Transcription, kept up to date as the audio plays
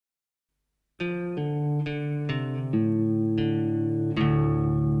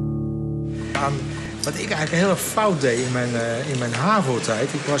aan wat ik eigenlijk heel erg fout deed in mijn HAVO-tijd.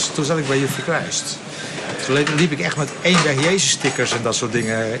 Toen zat ik bij juffrouw Kruist. Toen liep ik echt met 1 dag Jezus-stickers en dat soort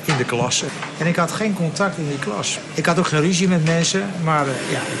dingen in de klas. En ik had geen contact in die klas. Ik had ook geen ruzie met mensen, maar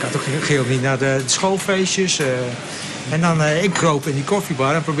ik ging ook niet naar de schoolfeestjes. En dan, ik kroop in die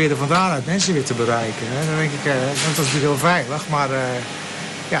koffiebar en probeerde van daaruit mensen weer te bereiken. En dan denk ik, dat was natuurlijk heel veilig, maar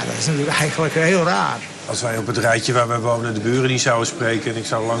dat is natuurlijk eigenlijk heel raar. Als wij op het rijtje waar wij wonen de buren niet zouden spreken en ik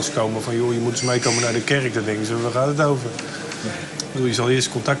zou langskomen van, joh, je moet eens meekomen naar de kerk, dan denken ze, waar gaat het over? Je zal eerst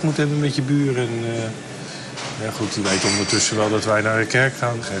contact moeten hebben met je buren. En, ja, goed, die weten ondertussen wel dat wij naar de kerk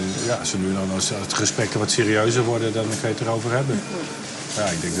gaan. En ja, als nu dan als het gesprekken wat serieuzer worden, dan kan je het erover hebben. Ja,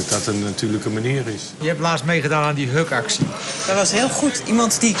 ik denk dat dat een natuurlijke manier is. Je hebt laatst meegedaan aan die hugactie. Dat was heel goed.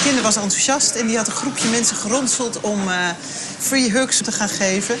 Iemand die kende was enthousiast en die had een groepje mensen geronseld om free hugs te gaan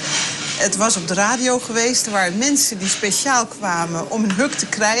geven. Het was op de radio geweest. Er waren mensen die speciaal kwamen om een hug te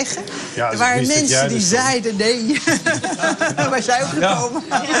krijgen. Ja, er waren mensen die zeiden nee. Daar was jij ook gekomen.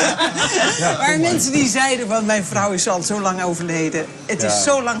 Ja. Er waren mensen die zeiden van mijn vrouw is al zo lang overleden. Het is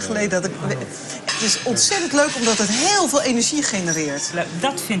zo lang geleden dat ik... Het is ontzettend leuk omdat het heel veel energie genereert.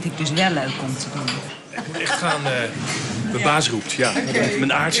 Dat vind ik dus wel leuk om te doen. Ik moet echt gaan... Mijn baas roept, ja.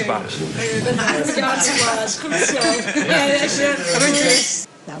 Mijn aardse baas. Mijn aardse baas, goed zo. Groetjes.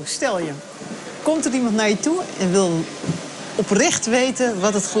 Nou, stel je. Komt er iemand naar je toe en wil oprecht weten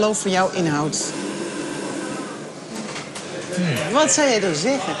wat het geloof van jou inhoudt? Wat zou jij dan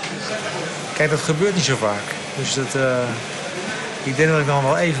zeggen? Kijk, dat gebeurt niet zo vaak. Dus ik denk dat ik dan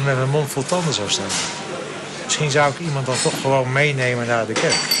wel even met mijn mond vol tanden zou staan. Misschien zou ik iemand dan toch gewoon meenemen naar de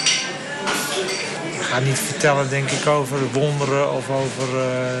kerk. Ik ga niet vertellen, denk ik, over wonderen of over...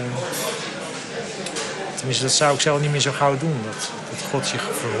 Tenminste, dat zou ik zelf niet meer zo gauw doen. Dat God zich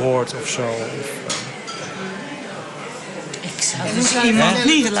verhoort of zo. Ik zou dus iemand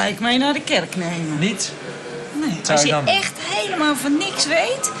niet gelijk mee naar de kerk nemen. Niet? Nee. Als je echt helemaal van niks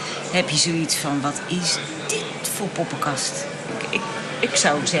weet, heb je zoiets van, wat is dit voor poppenkast? Ik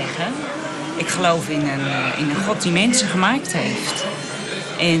zou zeggen, ik geloof in een God die mensen gemaakt heeft.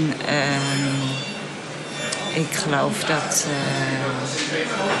 En ik geloof dat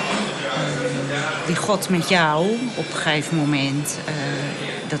die God met jou op een gegeven moment,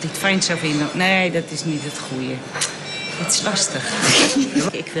 dat hij het fijn zou vinden. Nee, dat is niet het goede. Het is lastig.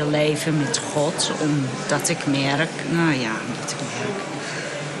 Ik wil leven met God, omdat ik merk,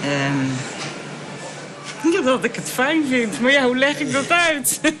 dat ik het fijn vind. Maar ja, hoe leg ik dat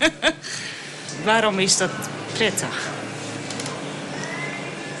uit? Waarom is dat prettig?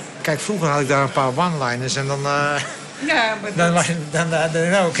 Kijk, vroeger had ik daar een paar one-liners en dan... Ja,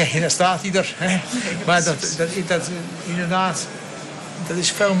 maar oké, dan staat hij er. Maar dat inderdaad, dat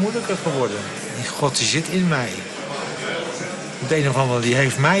is veel moeilijker geworden. Die God die zit in mij. De een of andere die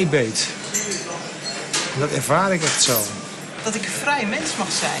heeft mij beet. En dat ervaar ik echt zo. Dat ik een vrij mens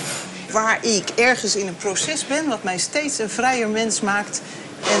mag zijn. Waar ik ergens in een proces ben wat mij steeds een vrijer mens maakt.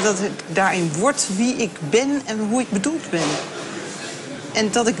 En dat ik daarin word wie ik ben en hoe ik bedoeld ben.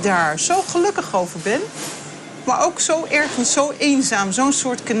 En dat ik daar zo gelukkig over ben. Maar ook zo ergens zo eenzaam. Zo'n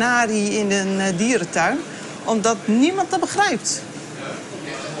soort kanarie in een dierentuin. Omdat niemand dat begrijpt.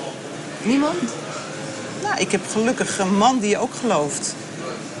 Niemand? Nou, ik heb gelukkig een man die ook gelooft.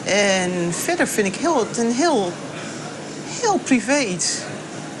 En verder vind ik het een heel privé iets.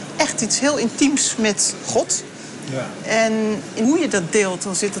 Echt iets heel intiems met God. Ja. En in hoe je dat deelt,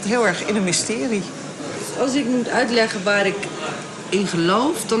 dan zit het heel erg in een mysterie. Als ik moet uitleggen waar ik in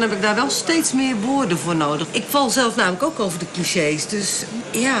geloof, dan heb ik daar wel steeds meer woorden voor nodig. Ik val zelf namelijk ook over de clichés. Dus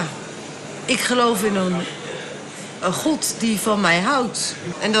ja, ik geloof in een God die van mij houdt.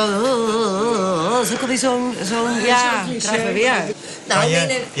 En dan is ook alweer zo'n krijgen we weer uit. Nou,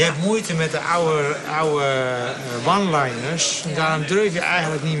 je hebt moeite met de oude one-liners. En daarom durf je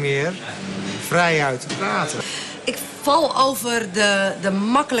eigenlijk niet meer vrij uit te praten. Ik val over de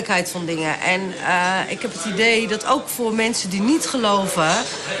makkelijkheid van dingen. En ik heb het idee dat ook voor mensen die niet geloven,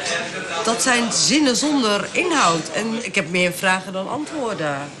 dat zijn zinnen zonder inhoud. En ik heb meer vragen dan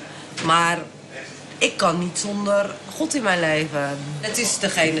antwoorden. Maar ik kan niet zonder God in mijn leven. Het is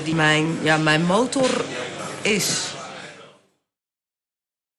degene die mijn motor is.